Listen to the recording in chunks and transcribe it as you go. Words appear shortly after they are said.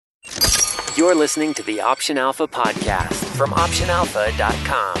You're listening to the Option Alpha podcast from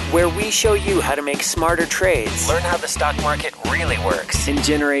OptionAlpha.com, where we show you how to make smarter trades, learn how the stock market really works, and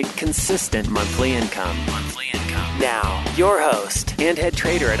generate consistent monthly income. Now, your host and head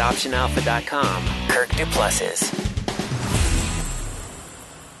trader at OptionAlpha.com, Kirk Duplessis.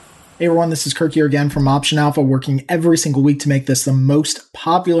 Hey everyone, this is Kirk here again from Option Alpha, working every single week to make this the most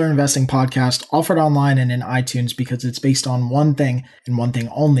popular investing podcast offered online and in iTunes because it's based on one thing and one thing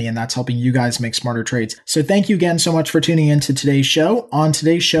only, and that's helping you guys make smarter trades. So thank you again so much for tuning into today's show. On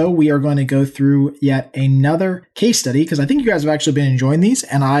today's show, we are going to go through yet another case study because I think you guys have actually been enjoying these,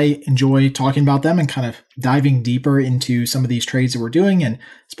 and I enjoy talking about them and kind of diving deeper into some of these trades that we're doing, and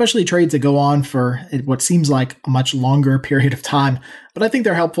especially trades that go on for what seems like a much longer period of time. But I think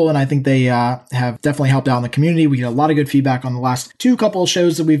they're helpful, and I think they have definitely helped out in the community. We get a lot of good feedback on the last couple of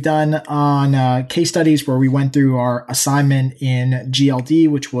shows that we've done on case studies where we went through our assignment in GLD,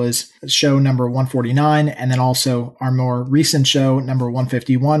 which was show number 149, and then also our more recent show, number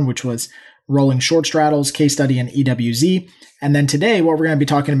 151, which was rolling short straddles, case study, and EWZ. And then today, what we're going to be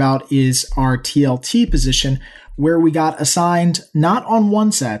talking about is our TLT position, where we got assigned not on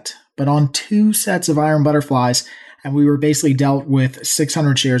one set, but on two sets of iron butterflies. And we were basically dealt with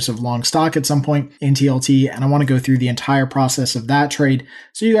 600 shares of long stock at some point in TLT. And I want to go through the entire process of that trade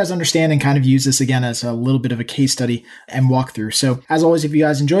so you guys understand and kind of use this again as a little bit of a case study and walk through. So as always, if you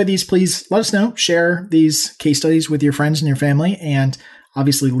guys enjoy these, please let us know. Share these case studies with your friends and your family. And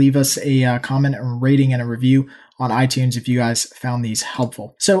obviously leave us a comment, a rating, and a review on iTunes if you guys found these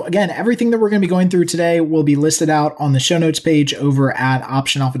helpful. So again, everything that we're going to be going through today will be listed out on the show notes page over at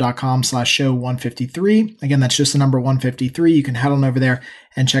optionalpha.com/show 153. Again, that's just the number 153. You can head on over there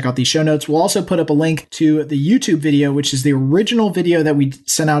and check out these show notes. We'll also put up a link to the YouTube video, which is the original video that we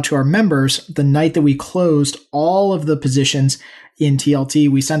sent out to our members the night that we closed all of the positions in TLT.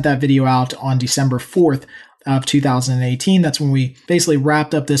 We sent that video out on December 4th of 2018. That's when we basically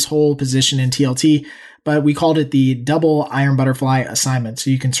wrapped up this whole position in TLT, but we called it the double iron butterfly assignment.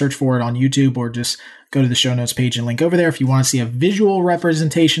 So you can search for it on YouTube or just go to the show notes page and link over there if you want to see a visual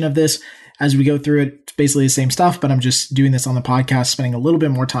representation of this as we go through it. It's basically the same stuff, but I'm just doing this on the podcast, spending a little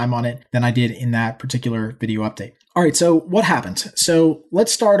bit more time on it than I did in that particular video update. All right, so what happened? So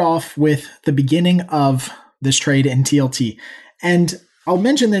let's start off with the beginning of this trade in TLT. And I'll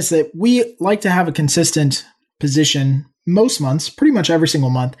mention this, that we like to have a consistent position most months, pretty much every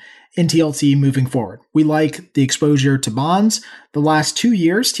single month in TLT moving forward. We like the exposure to bonds. The last 2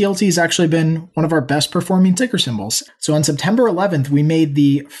 years, TLT has actually been one of our best performing ticker symbols. So on September 11th, we made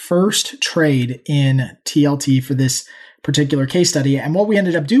the first trade in TLT for this particular case study. And what we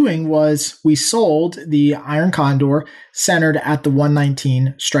ended up doing was we sold the iron condor centered at the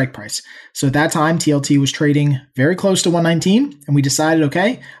 119 strike price. So at that time, TLT was trading very close to 119. And we decided,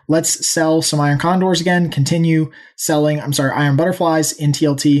 okay, let's sell some iron condors again, continue selling, iron butterflies in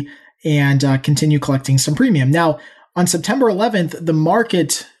TLT and continue collecting some premium. Now, on September 11th, the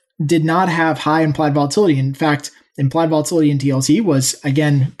market did not have high implied volatility. In fact, implied volatility in TLT was,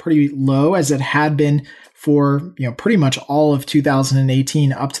 again, pretty low as it had been for pretty much all of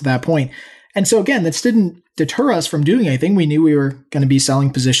 2018 up to that point. And so again, this didn't deter us from doing anything. We knew we were going to be selling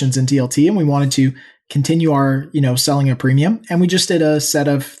positions in TLT and we wanted to continue our, selling a premium. And we just did a set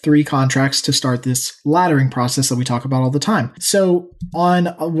of 3 contracts to start this laddering process that we talk about all the time. So on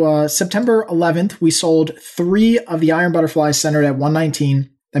September 11th, we sold 3 of the iron butterflies centered at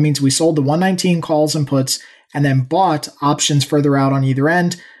 119. That means we sold the 119 calls and puts and then bought options further out on either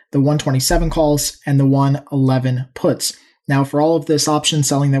end, the 127 calls and the 111 puts. Now, for all of this option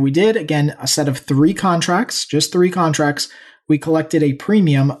selling that we did, again, a set of 3 contracts, just 3 contracts, we collected a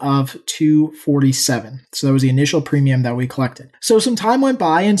premium of $247. So that was the initial premium that we collected. So some time went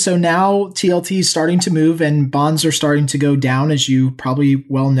by, and so now TLT is starting to move and bonds are starting to go down, as you probably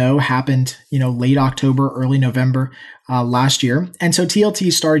well know, happened, late October, early November last year. And so TLT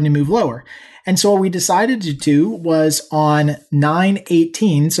is starting to move lower. And so what we decided to do was on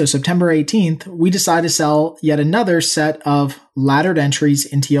 9/18, so September 18th, we decided to sell yet another set of laddered entries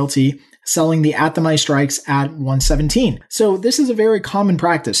in TLT, selling the at-the-money strikes at 117. So this is a very common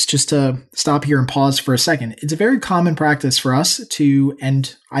practice, just to stop here and pause for a second. It's a very common practice for us to,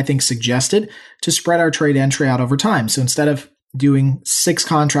 and I think suggested, to spread our trade entry out over time. So instead of doing 6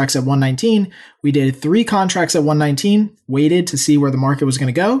 contracts at 119, we did 3 contracts at 119, waited to see where the market was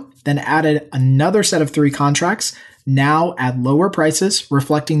going to go, then added another set of 3 contracts, now at lower prices,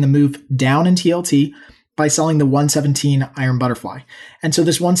 reflecting the move down in TLT by selling the 117 iron butterfly. And so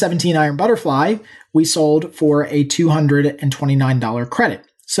this 117 iron butterfly, we sold for a $229 credit.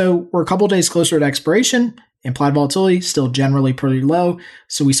 So we're a couple days closer to expiration. Implied volatility still generally pretty low,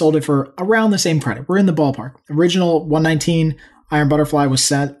 so we sold it for around the same credit. We're in the ballpark. Original 119 Iron Butterfly was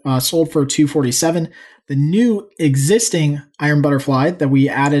sold for 247. The new existing Iron Butterfly that we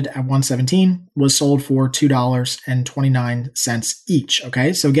added at 117 was sold for $2.29 each.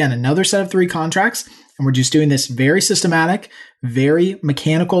 Okay, so again, another set of 3 contracts, and we're just doing this very systematic, very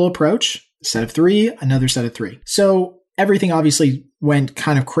mechanical approach. Set of 3, another set of 3. So everything obviously went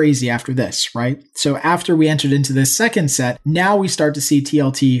kind of crazy after this, right? So after we entered into this second set, now we start to see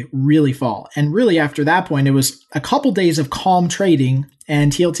TLT really fall. And really after that point, it was a couple days of calm trading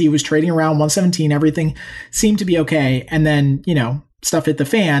and TLT was trading around 117. Everything seemed to be okay. And then, stuff hit the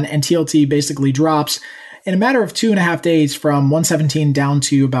fan and TLT basically drops in a matter of 2.5 days from 117 down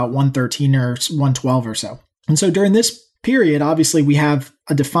to about 113 or 112 or so. And so during this period, obviously we have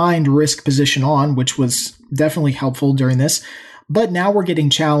a defined risk position on, which was definitely helpful during this. But now we're getting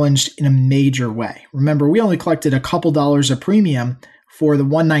challenged in a major way. Remember, we only collected a couple dollars a premium for the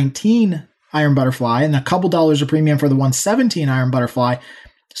 119 Iron Butterfly and a couple dollars a premium for the 117 Iron Butterfly.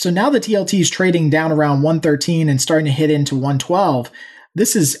 So now the TLT is trading down around 113 and starting to hit into 112.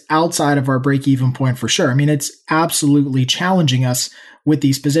 This is outside of our break-even point for sure. I mean, it's absolutely challenging us with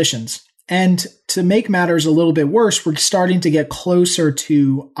these positions. And to make matters a little bit worse, we're starting to get closer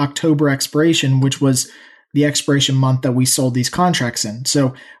to October expiration, which was the expiration month that we sold these contracts in.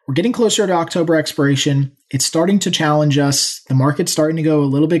 So we're getting closer to October expiration. It's starting to challenge us. The market's starting to go a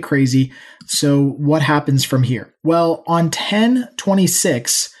little bit crazy. So what happens from here? Well, on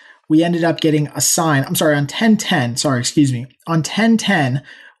 10/26, we ended up getting assigned. On 10/10,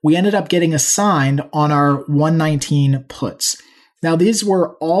 we ended up getting assigned on our 119 puts. Now, these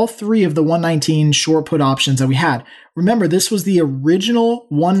were all 3 of the 119 short put options that we had. Remember, this was the original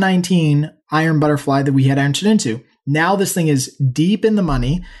 119 Iron Butterfly that we had entered into. Now this thing is deep in the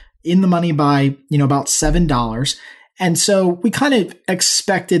money by, about $7. And so we kind of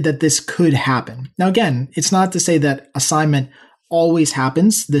expected that this could happen. Now, again, it's not to say that assignment always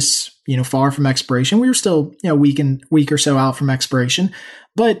happens this, far from expiration. We were still, a week or so out from expiration,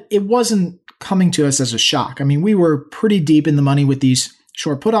 but it wasn't coming to us as a shock. I mean, we were pretty deep in the money with these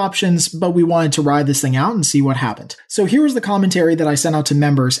short put options, but we wanted to ride this thing out and see what happened. So here was the commentary that I sent out to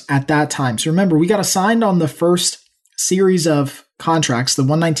members at that time. So remember, we got assigned on the first series of contracts, the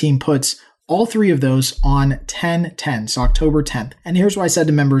 119 puts, all 3 of those on 10/10, so October 10th. And here's what I said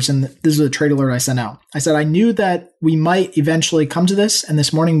to members, and this is a trade alert I sent out. I said, I knew that we might eventually come to this, and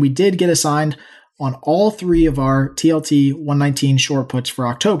this morning we did get assigned on all 3 of our TLT 119 short puts for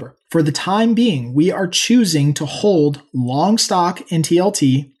October. For the time being, we are choosing to hold long stock in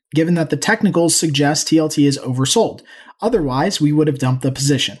TLT, given that the technicals suggest TLT is oversold. Otherwise, we would have dumped the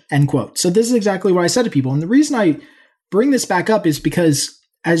position, end quote. So this is exactly what I said to people. And the reason I bring this back up is because,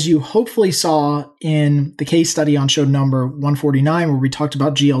 as you hopefully saw in the case study on show number 149, where we talked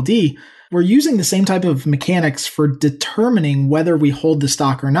about GLD, we're using the same type of mechanics for determining whether we hold the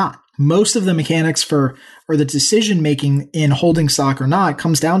stock or not. Most of the mechanics or the decision making in holding stock or not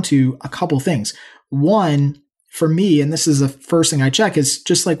comes down to a couple things. One, for me, and this is the first thing I check, is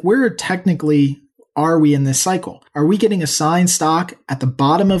just like, where technically are we in this cycle? Are we getting assigned stock at the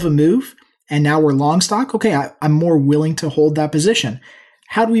bottom of a move and now we're long stock? Okay, I'm more willing to hold that position.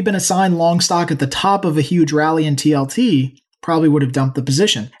 Had we been assigned long stock at the top of a huge rally in TLT, probably would have dumped the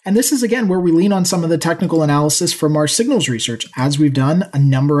position. And this is, again, where we lean on some of the technical analysis from our signals research, as we've done a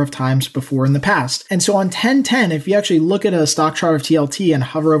number of times before in the past. And so on 10/10, if you actually look at a stock chart of TLT and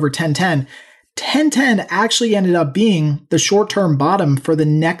hover over 10/10, 10/10 actually ended up being the short-term bottom for the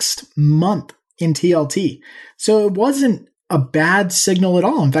next month in TLT. So it wasn't a bad signal at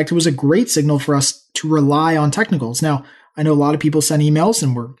all. In fact, it was a great signal for us to rely on technicals. Now, I know a lot of people sent emails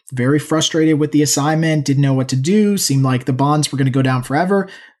and were very frustrated with the assignment, didn't know what to do, seemed like the bonds were going to go down forever.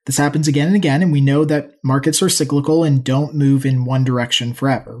 This happens again and again, and we know that markets are cyclical and don't move in one direction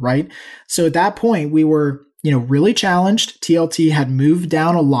forever, right? So at that point, we were, really challenged. TLT had moved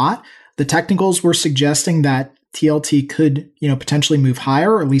down a lot. The technicals were suggesting that TLT could, potentially move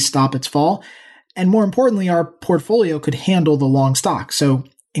higher or at least stop its fall. And more importantly, our portfolio could handle the long stock. So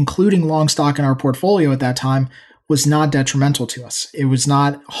including long stock in our portfolio at that time was not detrimental to us. It was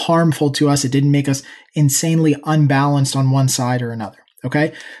not harmful to us. It didn't make us insanely unbalanced on one side or another.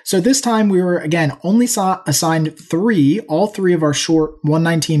 Okay. So this time we were, again, only assigned all three of our short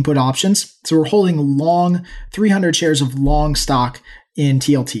 119 put options. So we're holding long 300 shares of long stock in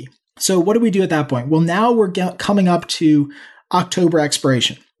TLT. So what do we do at that point? Well, now we're coming up to October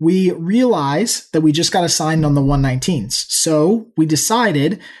expiration. We realize that we just got assigned on the 119s. So we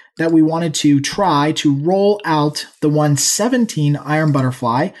decided that we wanted to try to roll out the 117 Iron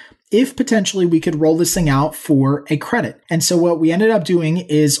Butterfly if potentially we could roll this thing out for a credit. And so what we ended up doing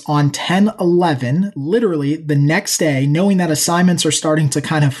is on 10/11, literally the next day, knowing that assignments are starting to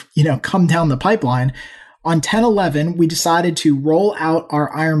kind of, come down the pipeline, on 10/11, we decided to roll out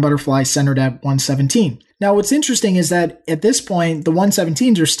our Iron Butterfly centered at 117. Now, what's interesting is that at this point, the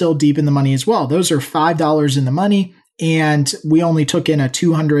 117s are still deep in the money as well. Those are $5 in the money, and we only took in a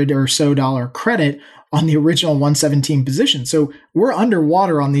 $200 or so credit on the original 117 position. So we're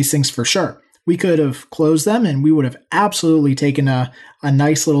underwater on these things for sure. We could have closed them and we would have absolutely taken a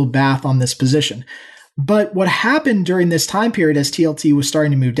nice little bath on this position. But what happened during this time period as TLT was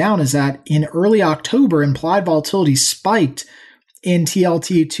starting to move down is that in early October, implied volatility spiked in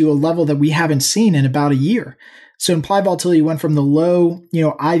TLT to a level that we haven't seen in about a year. So implied volatility went from the low,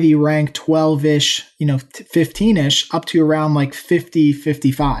 IV rank 12-ish, 15-ish up to around like 50,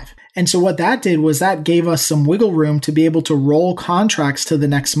 55. And so what that did was that gave us some wiggle room to be able to roll contracts to the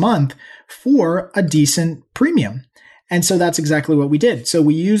next month for a decent premium. And so that's exactly what we did. So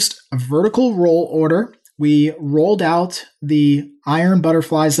we used a vertical roll order. We rolled out the Iron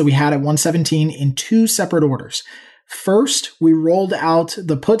Butterflies that we had at 117 in two separate orders. First, we rolled out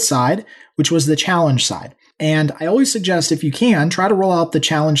the put side, which was the challenge side. And I always suggest, if you can, try to roll out the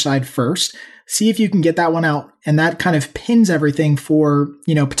challenge side first. See if you can get that one out. And that kind of pins everything for,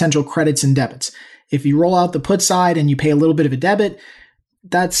 potential credits and debits. If you roll out the put side and you pay a little bit of a debit,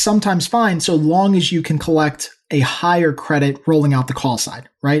 that's sometimes fine, so long as you can collect a higher credit rolling out the call side,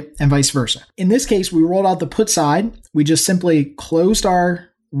 right? And vice versa. In this case, we rolled out the put side. We just simply closed our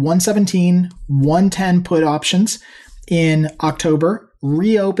 117, 110 put options in October,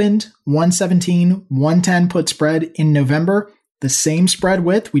 reopened 117, 110 put spread in November. The same spread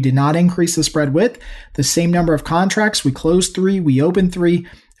width. We did not increase the spread width. The same number of contracts. We closed 3, we opened 3,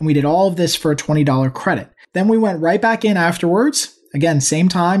 and we did all of this for a $20 credit. Then we went right back in afterwards. Again, same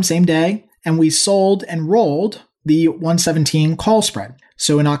time, same day, and we sold and rolled the 117 call spread.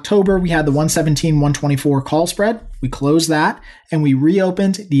 So in October, we had the 117, 124 call spread. We closed that, and we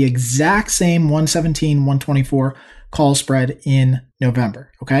reopened the exact same 117, 124 call spread in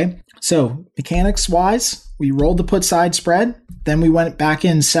November. Okay. So mechanics wise, we rolled the put side spread. Then we went back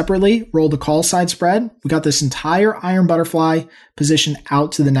in separately, rolled the call side spread. We got this entire Iron Butterfly position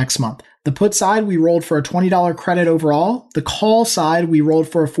out to the next month. The put side, we rolled for a $20 credit overall. The call side, we rolled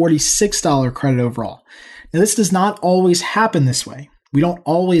for a $46 credit overall. Now, this does not always happen this way. We don't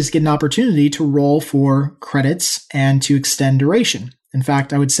always get an opportunity to roll for credits and to extend duration. In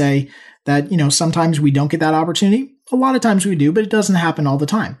fact, I would say that, sometimes we don't get that opportunity. A lot of times we do, but it doesn't happen all the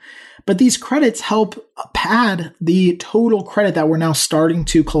time. But these credits help pad the total credit that we're now starting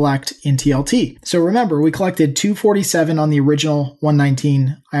to collect in TLT. So remember, we collected $247 on the original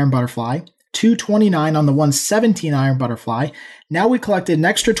 119 Iron Butterfly, $229 on the 117 Iron Butterfly. Now we collected an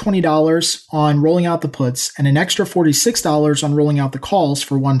extra $20 on rolling out the puts and an extra $46 on rolling out the calls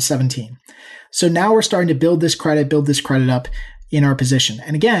for 117. So now we're starting to build this credit up in our position.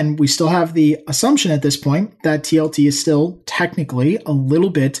 And again, we still have the assumption at this point that TLT is still technically a little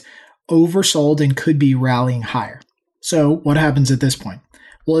bit oversold and could be rallying higher. So what happens at this point?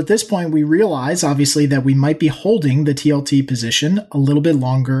 Well, at this point, we realize obviously that we might be holding the TLT position a little bit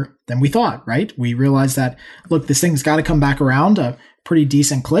longer than we thought, right? We realize that, look, this thing's got to come back around a pretty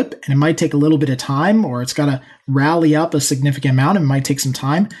decent clip, and it might take a little bit of time, or it's got to rally up a significant amount. It might take some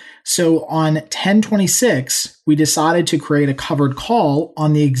time. So on 10/26, we decided to create a covered call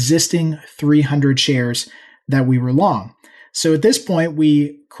on the existing 300 shares that we were long. So at this point,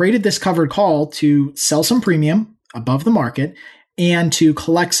 we created this covered call to sell some premium above the market and to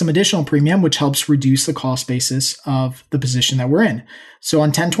collect some additional premium, which helps reduce the cost basis of the position that we're in. So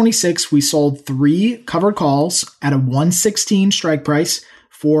on 10/26, we sold 3 covered calls at a 116 strike price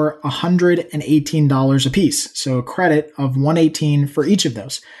for $118 a piece. So a credit of $118 for each of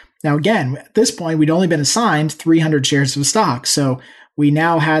those. Now, again, at this point, we'd only been assigned 300 shares of stock. So we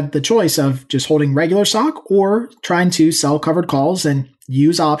now had the choice of just holding regular stock or trying to sell covered calls and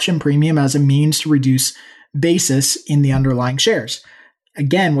use option premium as a means to reduce basis in the underlying shares.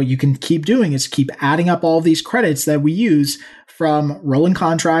 Again, what you can keep doing is keep adding up all these credits that we use from rolling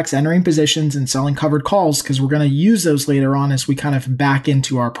contracts, entering positions, and selling covered calls, because we're going to use those later on as we kind of back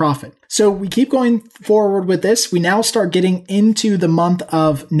into our profit. So we keep going forward with this. We now start getting into the month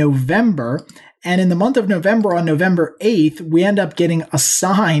of November. And in the month of November, on November 8th, we end up getting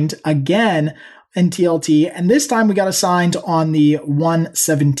assigned again in TLT. And this time we got assigned on the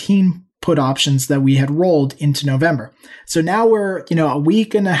 117 put options that we had rolled into November. So now we're, a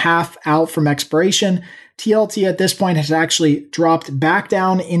week and a half out from expiration. TLT at this point has actually dropped back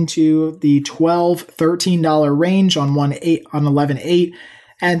down into the $12, $13 range on 11/8.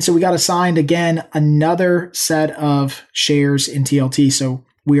 And so we got assigned again another set of shares in TLT. So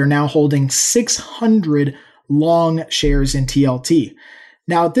we are now holding 600 long shares in TLT.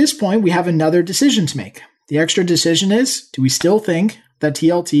 Now at this point, we have another decision to make. The extra decision is, do we still think that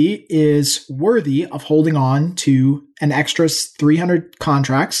TLT is worthy of holding on to an extra 300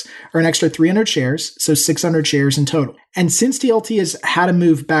 contracts or an extra 300 shares, so 600 shares in total? And since TLT has had to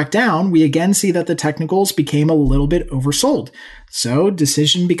move back down, we again see that the technicals became a little bit oversold. So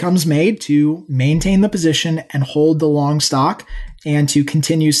decision becomes made to maintain the position and hold the long stock and to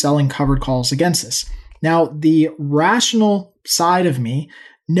continue selling covered calls against this. Now, the rational side of me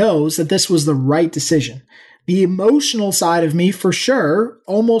knows that this was the right decision. The emotional side of me, for sure,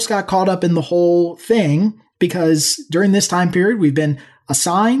 almost got caught up in the whole thing because during this time period, we've been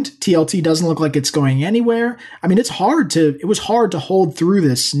assigned. TLT doesn't look like it's going anywhere. I mean, it was hard to hold through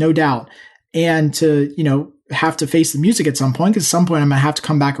this, no doubt, and to, have to face the music at some point, because at some point I'm going to have to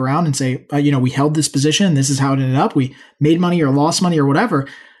come back around and say, we held this position and this is how it ended up. We made money or lost money or whatever.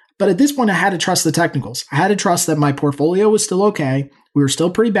 But at this point, I had to trust the technicals. I had to trust that my portfolio was still okay. We were still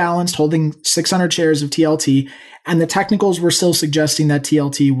pretty balanced, holding 600 shares of TLT, and the technicals were still suggesting that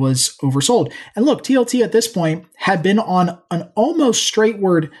TLT was oversold. And look, TLT at this point had been on an almost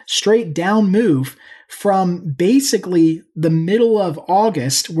straight down move from basically the middle of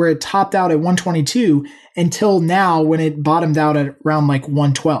August, where it topped out at 122, until now when it bottomed out at around like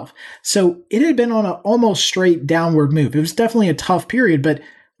 112. So it had been on an almost straight downward move. It was definitely a tough period, but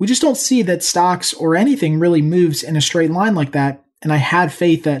we just don't see that stocks or anything really moves in a straight line like that. And I had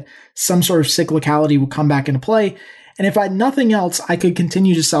faith that some sort of cyclicality would come back into play. And if I had nothing else, I could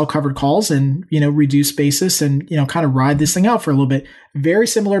continue to sell covered calls and, reduce basis and, kind of ride this thing out for a little bit. Very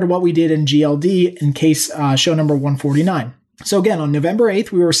similar to what we did in GLD in case show number 149. So again, on November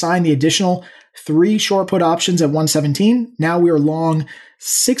 8th, we were assigned the additional 3 short put options at 117. Now we are long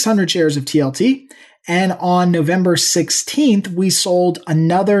 600 shares of TLT. And on November 16th, we sold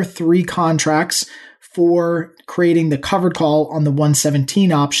another 3 contracts for creating the covered call on the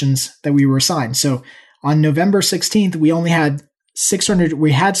 117 options that we were assigned. So on November 16th, we only had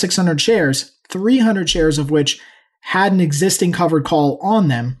 600 shares, 300 shares of which had an existing covered call on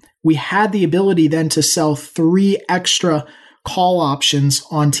them. We had the ability then to sell 3 extra call options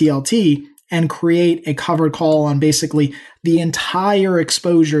on TLT and create a covered call on basically the entire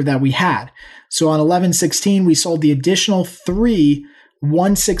exposure that we had. So on 11/16, we sold the additional 3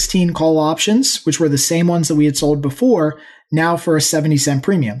 116 call options, which were the same ones that we had sold before, now for a 70-cent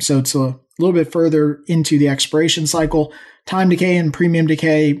premium. So it's a little bit further into the expiration cycle. Time decay and premium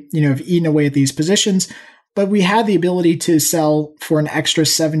decay, have eaten away at these positions, but we had the ability to sell for an extra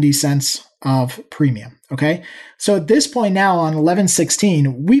 70 cents of premium. Okay. So at this point now on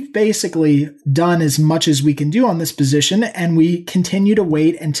 11/16, we've basically done as much as we can do on this position, and we continue to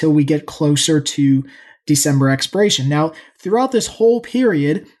wait until we get closer to December expiration. Now, throughout this whole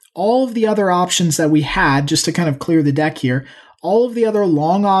period, all of the other options that we had, just to kind of clear the deck here, all of the other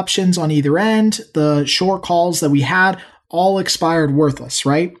long options on either end, the short calls that we had, all expired worthless,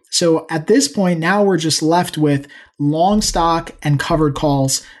 right? So at this point, now we're just left with long stock and covered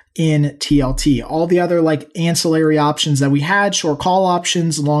calls in TLT. All the other like ancillary options that we had, short call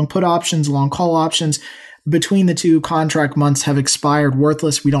options, long put options, long call options, between the 2 contract months have expired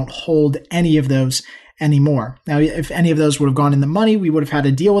worthless. We don't hold any of those anymore. Now, if any of those would have gone in the money, we would have had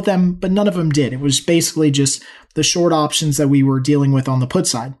to deal with them, but none of them did. It was basically just the short options that we were dealing with on the put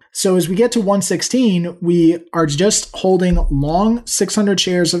side. So as we get to 116, we are just holding long 600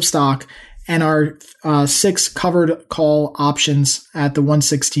 shares of stock and our 6 covered call options at the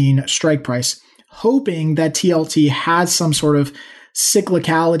 116 strike price, hoping that TLT has some sort of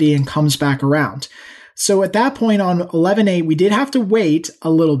cyclicality and comes back around. So at that point on 11/8, we did have to wait a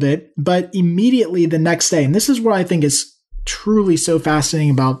little bit, but immediately the next day, and this is what I think is truly so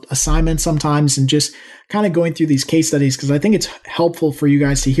fascinating about assignments sometimes and just kind of going through these case studies, because I think it's helpful for you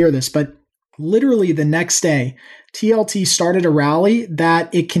guys to hear this, but literally the next day, TLT started a rally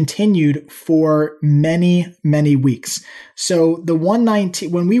that it continued for many, many weeks. So the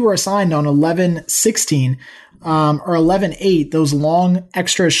 119, when we were assigned on 11/16 or 11/8, those long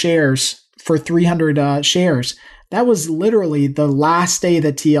extra shares for 300 shares, that was literally the last day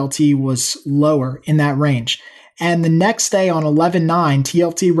that TLT was lower in that range. And the next day on 11/9,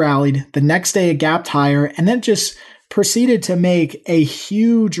 TLT rallied. The next day it gapped higher and then just proceeded to make a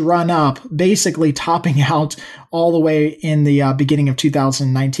huge run up, basically topping out all the way in the beginning of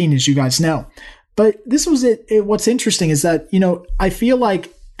 2019, as you guys know. But this was it. What's interesting is that, I feel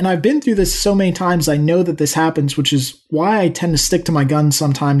like, and I've been through this so many times, I know that this happens, which is why I tend to stick to my guns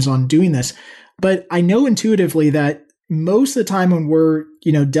sometimes on doing this. But I know intuitively that, most of the time when we're,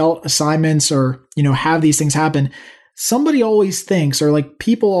 dealt assignments or, have these things happen, somebody always thinks, or like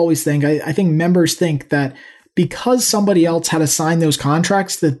people always think, I think members think that because somebody else had assigned those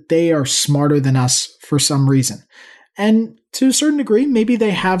contracts, that they are smarter than us for some reason. And to a certain degree, maybe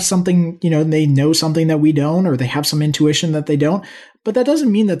they have something, they know something that we don't, or they have some intuition that they don't. But that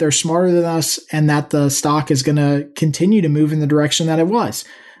doesn't mean that they're smarter than us and that the stock is going to continue to move in the direction that it was.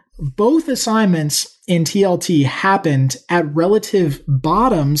 Both assignments in TLT happened at relative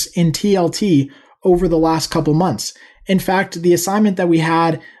bottoms in TLT over the last couple months. In fact, the assignment that we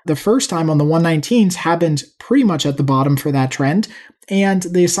had the first time on the 119s happened pretty much at the bottom for that trend. And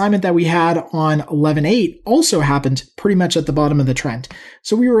the assignment that we had on 11.8 also happened pretty much at the bottom of the trend.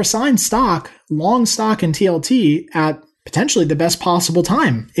 So we were assigned long stock in TLT at potentially the best possible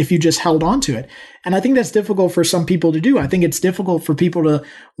time if you just held on to it. And I think that's difficult for some people to do. I think it's difficult for people to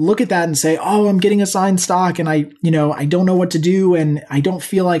look at that and say, oh, I'm getting assigned stock and I don't know what to do and I don't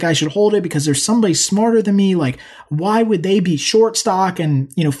feel like I should hold it because there's somebody smarter than me. Like, why would they be short stock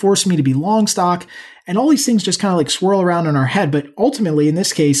and, force me to be long stock? And all these things just kind of like swirl around in our head. But ultimately in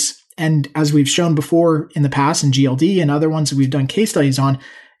this case, and as we've shown before in the past in GLD and other ones that we've done case studies on,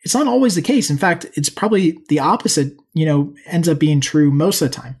 it's not always the case. In fact, it's probably the opposite, ends up being true most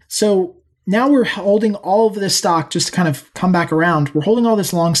of the time. So now we're holding all of this stock, just to kind of come back around. We're holding all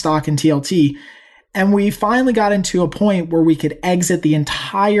this long stock in TLT, and we finally got into a point where we could exit the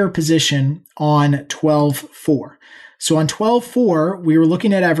entire position on 12.4. So on 12.4, we were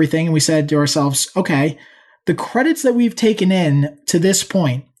looking at everything and we said to ourselves, okay, the credits that we've taken in to this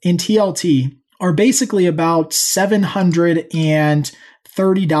point in TLT are basically about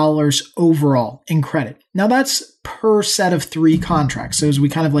 $730 overall in credit. Now that's per set of 3 contracts. So as we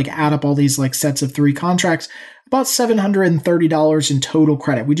kind of like add up all these like sets of 3 contracts, about $730 in total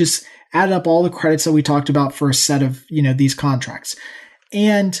credit. We just added up all the credits that we talked about for a set of, these contracts.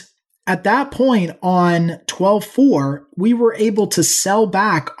 And at that point on 12.4, we were able to sell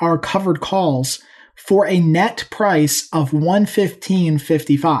back our covered calls for a net price of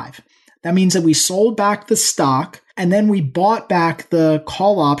 $115.55. That means that we sold back the stock and then we bought back the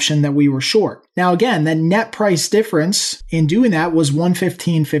call option that we were short. Now, again, the net price difference in doing that was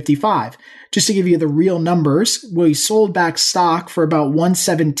 $115.55. Just to give you the real numbers, we sold back stock for about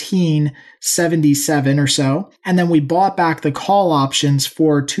 $117.77 or so, and then we bought back the call options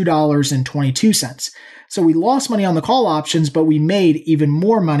for $2.22. So we lost money on the call options, but we made even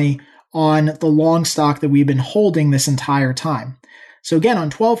more money on the long stock that we've been holding this entire time. So again, on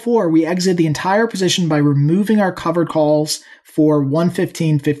 12.4, we exit the entire position by removing our covered calls for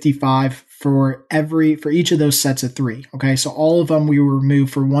 $115.55 for each of those sets of 3. Okay, so all of them we will remove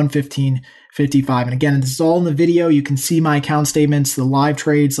for $115.55. And again, this is all in the video. You can see my account statements, the live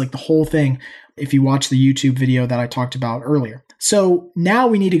trades, like the whole thing, if you watch the YouTube video that I talked about earlier. So now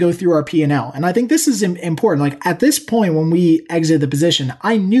we need to go through our P&L. And I think this is important. Like at this point, when we exited the position,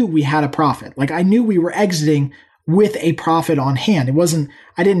 I knew we had a profit. Like I knew we were exiting with a profit on hand.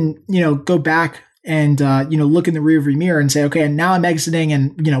 I didn't, go back and, look in the rearview mirror and say, okay, and now I'm exiting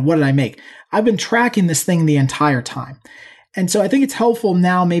and, what did I make? I've been tracking this thing the entire time. And so I think it's helpful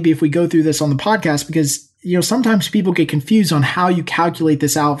now, maybe if we go through this on the podcast, because, sometimes people get confused on how you calculate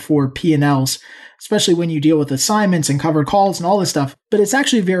this out for P&Ls, especially when you deal with assignments and covered calls and all this stuff. But it's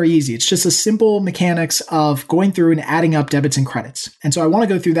actually very easy. It's just a simple mechanics of going through and adding up debits and credits. And so I want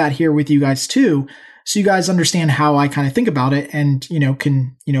to go through that here with you guys too, so you guys understand how I kind of think about it and,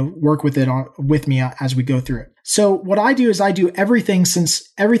 can, work with it with me as we go through it. So what I do is I do everything, since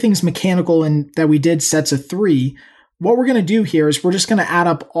everything's mechanical and that we did sets of 3. What we're going to do here is we're just going to add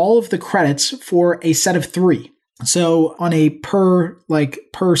up all of the credits for a set of 3. So on a per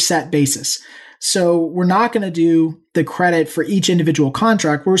set basis. So we're not going to do the credit for each individual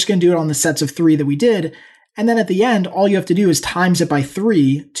contract. We're just going to do it on the sets of 3 that we did. And then at the end, all you have to do is times it by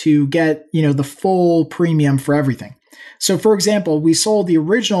 3 to get, the full premium for everything. So for example, we sold the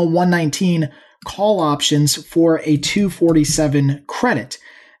original 119 call options for a 247 credit.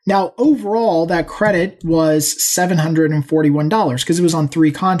 Now, overall, that credit was $741 because it was on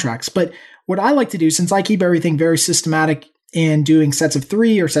 3 contracts. But what I like to do, since I keep everything very systematic in doing sets of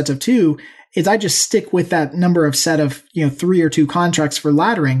 3 or sets of 2, is I just stick with that number of set of 3 or 2 contracts for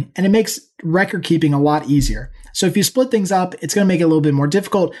laddering, and it makes record keeping a lot easier. So if you split things up, it's going to make it a little bit more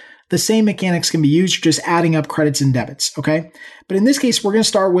difficult. The same mechanics can be used, just adding up credits and debits, okay? But in this case, we're going to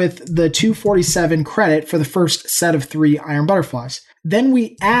start with the 247 credit for the first set of 3 iron butterflies. Then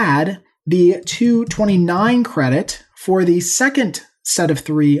we add the 229 credit for the second set of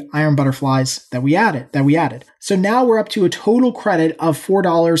 3 iron butterflies that we added. So now we're up to a total credit of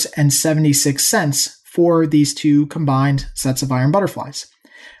 $4.76 for these two combined sets of iron butterflies.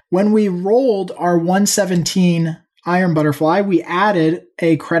 When we rolled our 117 iron butterfly, we added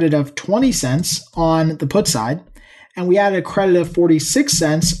a credit of 20 cents on the put side, and we added a credit of 46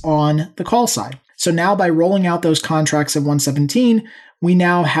 cents on the call side. So now by rolling out those contracts at 117, we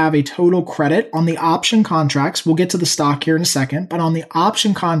now have a total credit on the option contracts. We'll get to the stock here in a second, but on the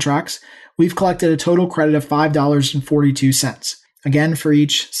option contracts, we've collected a total credit of $5.42. Again, for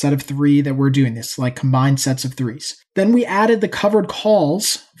each set of three that we're doing this, like combined sets of threes. Then we added the covered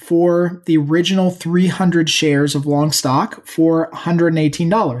calls for the original 300 shares of long stock for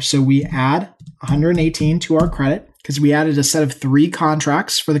 $118. So we add $118 to our credit because we added a set of three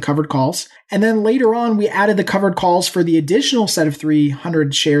contracts for the covered calls. And then later on, we added the covered calls for the additional set of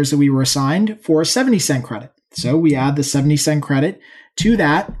 300 shares that we were assigned for a 70-cent credit. So we add the 70-cent credit to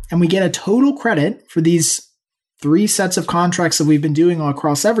that, and we get a total credit for these three sets of contracts that we've been doing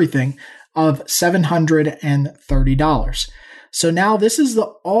across everything of $730. So now this is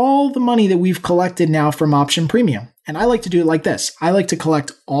all the money that we've collected now from option premium. And I like to do it like this. I like to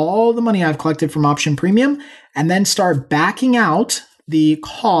collect all the money I've collected from option premium and then start backing out the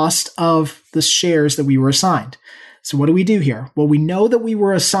cost of the shares that we were assigned. So what do we do here? Well, we know that we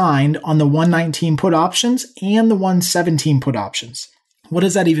were assigned on the 119 put options and the 117 put options. What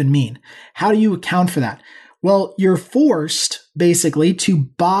does that even mean? How do you account for that? Well, you're forced basically to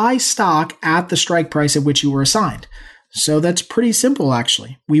buy stock at the strike price at which you were assigned. So that's pretty simple,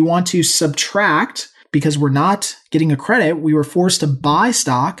 actually. We want to subtract, because we're not getting a credit, we were forced to buy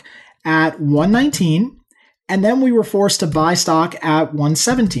stock at 119, and then we were forced to buy stock at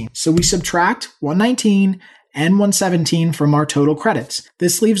 117. So we subtract 119 and 117 from our total credits.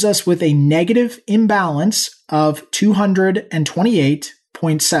 This leaves us with a negative imbalance of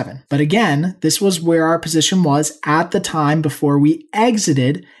 228.7. But again, this was where our position was at the time before we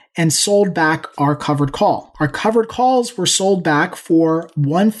exited and sold back our covered call. Our covered calls were sold back for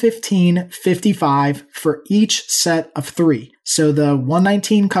 $115.55 for each set of three. So the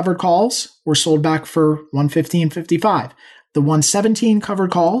 119 covered calls were sold back for $115.55. The 117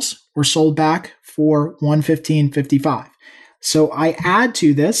 covered calls were sold back for $115.55. So I add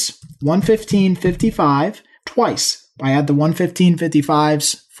to this $115.55 twice. I add the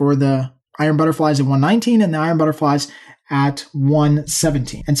 115.55s for the iron butterflies at 119 and the iron butterflies at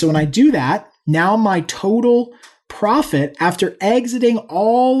 117. And so when I do that, now my total profit after exiting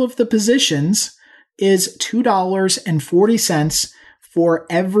all of the positions is $2.40 for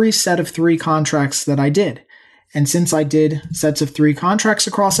every set of three contracts that I did. And since I did sets of three contracts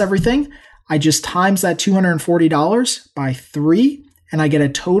across everything, I just times that $240 by 3, and I get a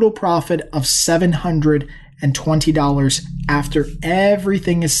total profit of $720 after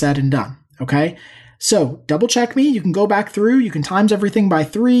everything is said and done. Okay? So double check me. You can go back through. You can times everything by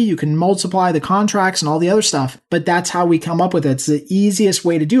 3. You can multiply the contracts and all the other stuff. But that's how we come up with it. It's the easiest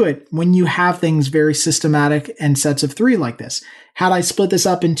way to do it when you have things very systematic and sets of 3 like this. Had I split this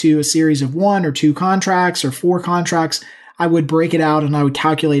up into a series of 1 or 2 contracts or 4 contracts, I would break it out and I would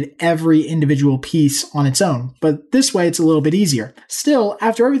calculate every individual piece on its own. But this way, it's a little bit easier. Still,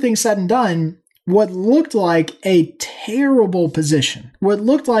 after everything's said and done, what looked like a terrible position, what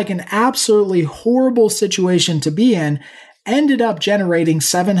looked like an absolutely horrible situation to be in, ended up generating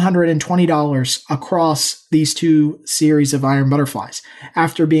 $720 across these two series of iron butterflies.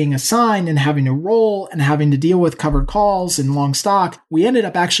 After being assigned and having to roll and having to deal with covered calls and long stock, we ended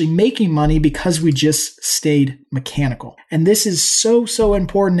up actually making money because we just stayed mechanical. And this is so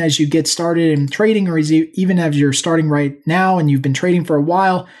important as you get started in trading, or even as you're starting right now and you've been trading for a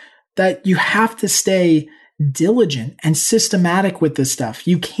while, that you have to stay diligent and systematic with this stuff.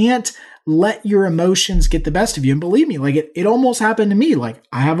 You can't let your emotions get the best of you. And believe me, like it almost happened to me. Like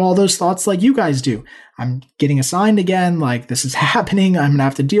I have all those thoughts like you guys do. I'm getting assigned again. Like this is happening. I'm going to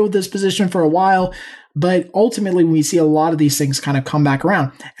have to deal with this position for a while. But ultimately, we see a lot of these things kind of come back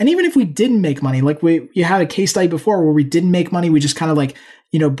around. And even if we didn't make money, like you had a case study before where we didn't make money, we just kind of like,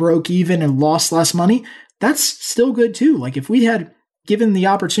 broke even and lost less money. That's still good too. Like if we had given the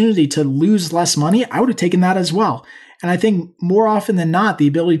opportunity to lose less money, I would have taken that as well. And I think more often than not, the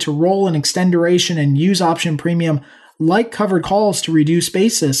ability to roll and extend duration and use option premium like covered calls to reduce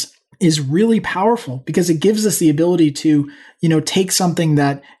basis is really powerful because it gives us the ability to, take something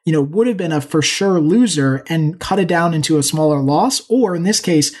that, would have been a for sure loser and cut it down into a smaller loss, or in this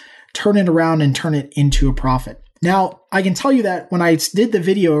case, turn it around and turn it into a profit. Now, I can tell you that when I did the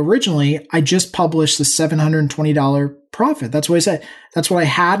video originally, I just published the $720 profit. That's what I said. That's what I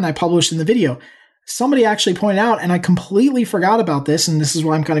had, and I published in the video. Somebody actually pointed out, and I completely forgot about this, and this is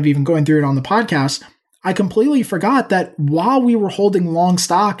why I'm kind of even going through it on the podcast. I completely forgot that while we were holding long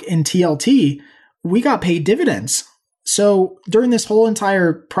stock in TLT, we got paid dividends. So during this whole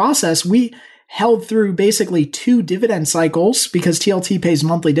entire process, we held through basically 2 dividend cycles because TLT pays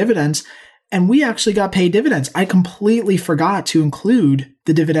monthly dividends, and we actually got paid dividends. I completely forgot to include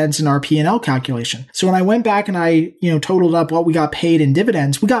the dividends in our P&L calculation. So when I went back and I, totaled up what we got paid in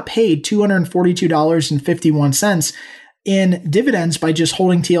dividends, we got paid $242.51 in dividends by just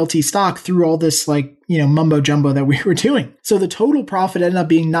holding TLT stock through all this mumbo jumbo that we were doing. So the total profit ended up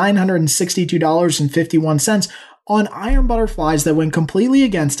being $962.51 on iron butterflies that went completely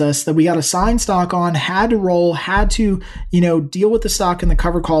against us, that we got assigned stock on, had to roll, had to, deal with the stock in the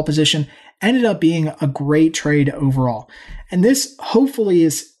cover call position. Ended up being a great trade overall. And this hopefully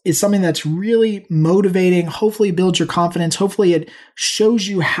is something that's really motivating. Hopefully it builds your confidence. Hopefully it shows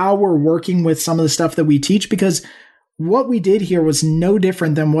you how we're working with some of the stuff that we teach, because what we did here was no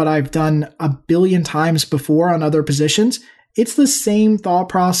different than what I've done a billion times before on other positions. It's the same thought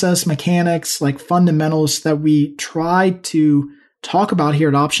process, mechanics, like fundamentals that we try to talk about here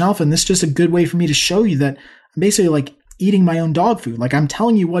at Option Alpha. And this is just a good way for me to show you that I'm basically eating my own dog food. I'm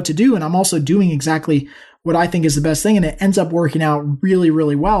telling you what to do, and I'm also doing exactly what I think is the best thing, and it ends up working out really,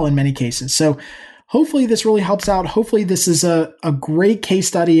 really well in many cases. So hopefully this really helps out. Hopefully this is a great case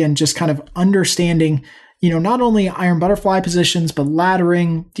study and just kind of understanding, not only iron butterfly positions, but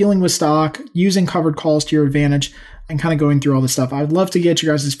laddering, dealing with stock, using covered calls to your advantage, and kind of going through all this stuff. I'd love to get you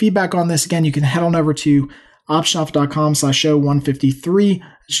guys' feedback on this. Again, you can head on over to optionalpha.com/show153.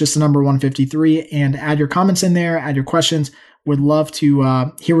 It's just the number 153, and add your comments in there, add your questions. Would love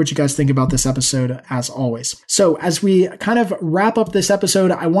to hear what you guys think about this episode as always. So as we kind of wrap up this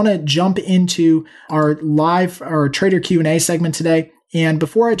episode, I want to jump into our trader Q&A segment today. And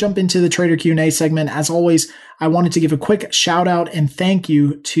before I jump into the trader Q&A segment, as always, I wanted to give a quick shout out and thank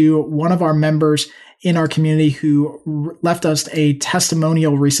you to one of our members in our community who left us a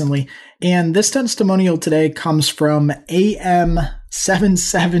testimonial recently. And this testimonial today comes from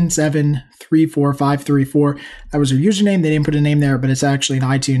AM77734534. That was her username. They didn't put a name there, but it's actually in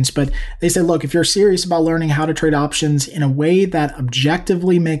iTunes. But they said, look, if you're serious about learning how to trade options in a way that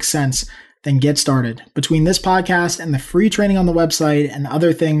objectively makes sense, then get started. Between this podcast and the free training on the website and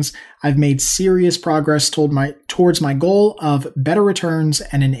other things, I've made serious progress towards my goal of better returns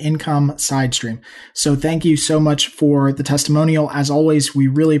and an income side stream. So thank you so much for the testimonial. As always, we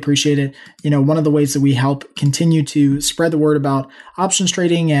really appreciate it. One of the ways that we help continue to spread the word about options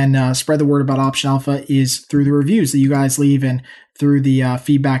trading and spread the word about Option Alpha is through the reviews that you guys leave and through the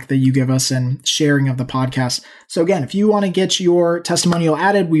feedback that you give us and sharing of the podcast. So again, if you want to get your testimonial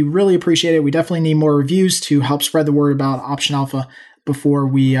added, we really appreciate it. We definitely need more reviews to help spread the word about Option Alpha before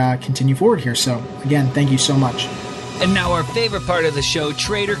we continue forward here. So again, thank you so much. And now our favorite part of the show,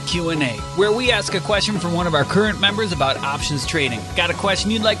 Trader Q&A, where we ask a question from one of our current members about options trading. Got a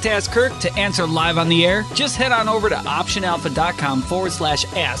question you'd like to ask Kirk to answer live on the air? Just head on over to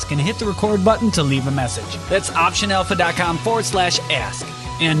optionalpha.com/ask and hit the record button to leave a message. That's optionalpha.com/ask.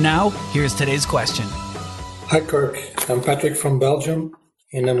 And now, here's today's question. Hi Kirk, I'm Patrick from Belgium,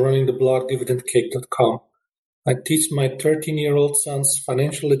 and I'm running the blog dividendcake.com. I teach my 13-year-old sons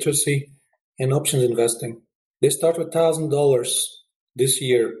financial literacy and options investing. They start with $1,000 this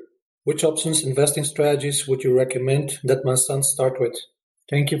year. Which options investing strategies would you recommend that my sons start with?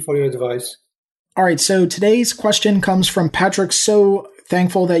 Thank you for your advice. All right, so today's question comes from Patrick. So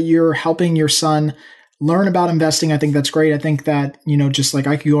thankful that you're helping your son learn about investing. I think that's great. I think that, just like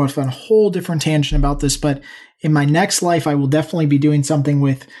I could go off on a whole different tangent about this, but in my next life, I will definitely be doing something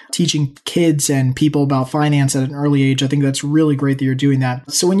with teaching kids and people about finance at an early age. I think that's really great that you're doing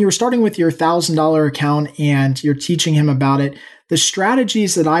that. So when you were starting with your $1,000 account and you're teaching him about it, the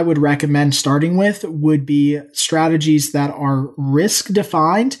strategies that I would recommend starting with would be strategies that are risk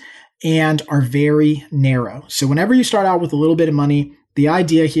defined and are very narrow. So whenever you start out with a little bit of money, the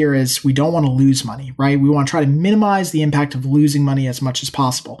idea here is we don't want to lose money, right? We want to try to minimize the impact of losing money as much as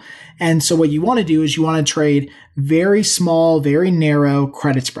possible. And so what you want to do is you want to trade very small, very narrow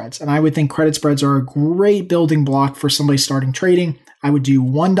credit spreads. And I would think credit spreads are a great building block for somebody starting trading. I would do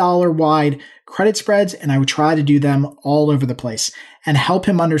 $1 wide credit spreads, and I would try to do them all over the place and help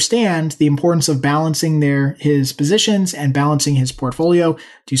him understand the importance of balancing his positions and balancing his portfolio.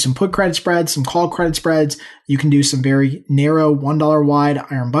 Do some put credit spreads, some call credit spreads. You can do some very narrow $1 wide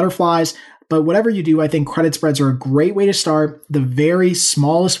iron butterflies, But whatever you do, I think credit spreads are a great way to start. The very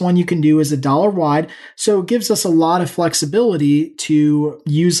smallest one you can do is $1 wide. So it gives us a lot of flexibility to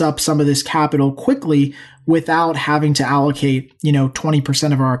use up some of this capital quickly without having to allocate,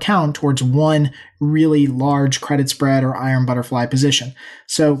 20% of our account towards one really large credit spread or iron butterfly position.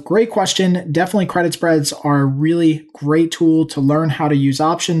 So great question. Definitely credit spreads are a really great tool to learn how to use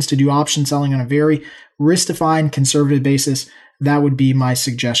options, to do option selling on a very risk-defined conservative basis. That would be my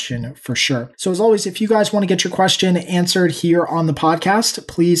suggestion for sure. So as always, if you guys want to get your question answered here on the podcast,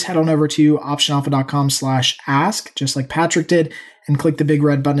 please head on over to optionalpha.com/ask, just like Patrick did, and click the big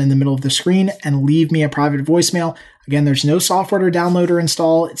red button in the middle of the screen and leave me a private voicemail. Again, there's no software to download or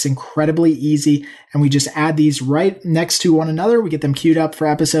install. It's incredibly easy. And we just add these right next to one another. We get them queued up for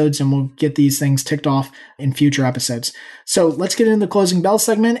episodes and we'll get these things ticked off in future episodes. So let's get into the closing bell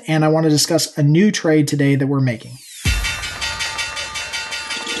segment. And I want to discuss a new trade today that we're making.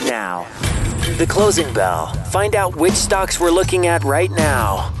 Now, the closing bell. Find out which stocks we're looking at right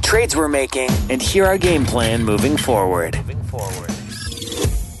now, trades we're making, and hear our game plan moving forward.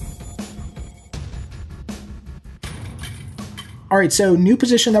 All right, so new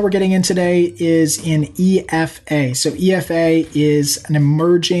position that we're getting in today is in EFA. So EFA is an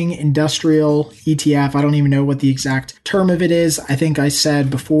emerging industrial ETF. I don't even know what the exact term of it is. I think I said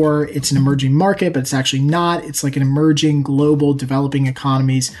before it's an emerging market, but it's actually not. It's like an emerging global developing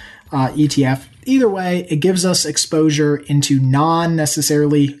economies ETF. Either way, it gives us exposure into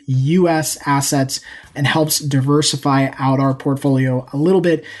non-necessarily US assets and helps diversify out our portfolio a little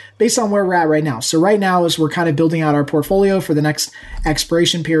bit based on where we're at right now. So right now, as we're kind of building out our portfolio for the next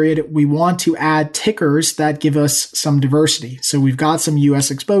expiration period, we want to add tickers that give us some diversity. So we've got some US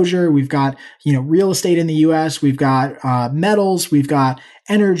exposure. We've got, real estate in the US. We've got metals. We've got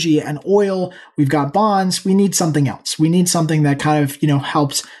energy and oil. We've got bonds. We need something else. We need something that kind of,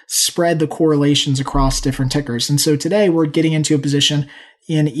 helps spread the correlations across different tickers. And so today we're getting into a position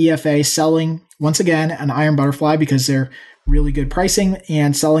in EFA selling, once again, an iron butterfly because they're really good pricing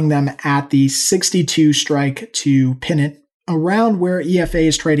and selling them at the 62 strike to pin it around where EFA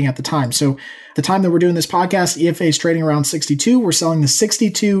is trading at the time. So the time that we're doing this podcast, EFA is trading around 62. We're selling the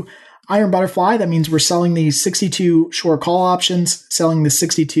 62 iron butterfly. That means we're selling the 62 short call options, selling the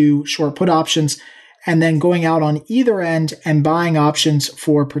 62 short put options, and then going out on either end and buying options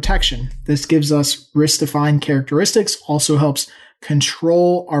for protection. This gives us risk-defined characteristics, also helps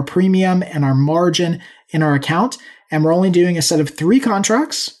control our premium and our margin in our account. And we're only doing a set of 3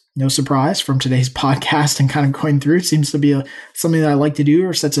 contracts. No surprise from today's podcast and kind of going through. It seems to be something that I like to do,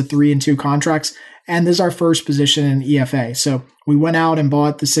 or sets of 3 and 2 contracts. And this is our first position in EFA. So we went out and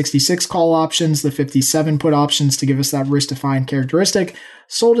bought the 66 call options, the 57 put options to give us that risk-defined characteristic.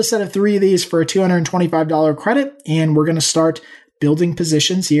 Sold a set of 3 of these for a $225 credit. And we're going to start building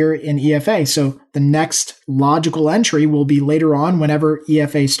positions here in EFA. So the next logical entry will be later on whenever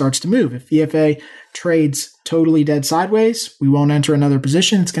EFA starts to move. If EFA trades totally dead sideways, we won't enter another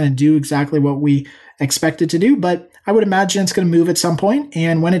position. It's going to do exactly what we expect it to do, but I would imagine it's going to move at some point.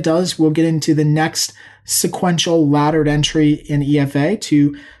 And when it does, we'll get into the next sequential laddered entry in EFA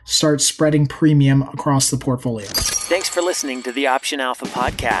to start spreading premium across the portfolio. Thanks for listening to the Option Alpha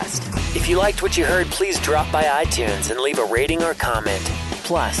podcast. If you liked what you heard, please drop by iTunes and leave a rating or comment.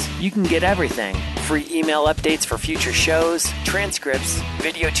 Plus, you can get everything: free email updates for future shows, transcripts,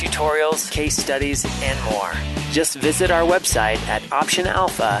 video tutorials, case studies, and more. Just visit our website at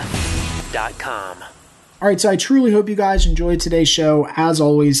optionalpha.com. All right, so I truly hope you guys enjoyed today's show, as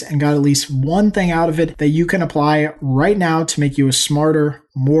always, and got at least one thing out of it that you can apply right now to make you a smarter,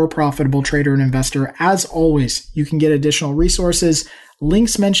 more profitable trader and investor. As always, you can get additional resources,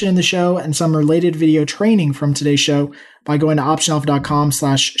 links mentioned in the show, and some related video training from today's show by going to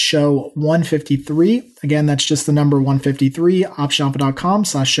optionalpha.com/show 153. Again, that's just the number 153,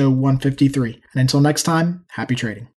 optionalpha.com/show 153. And until next time, happy trading.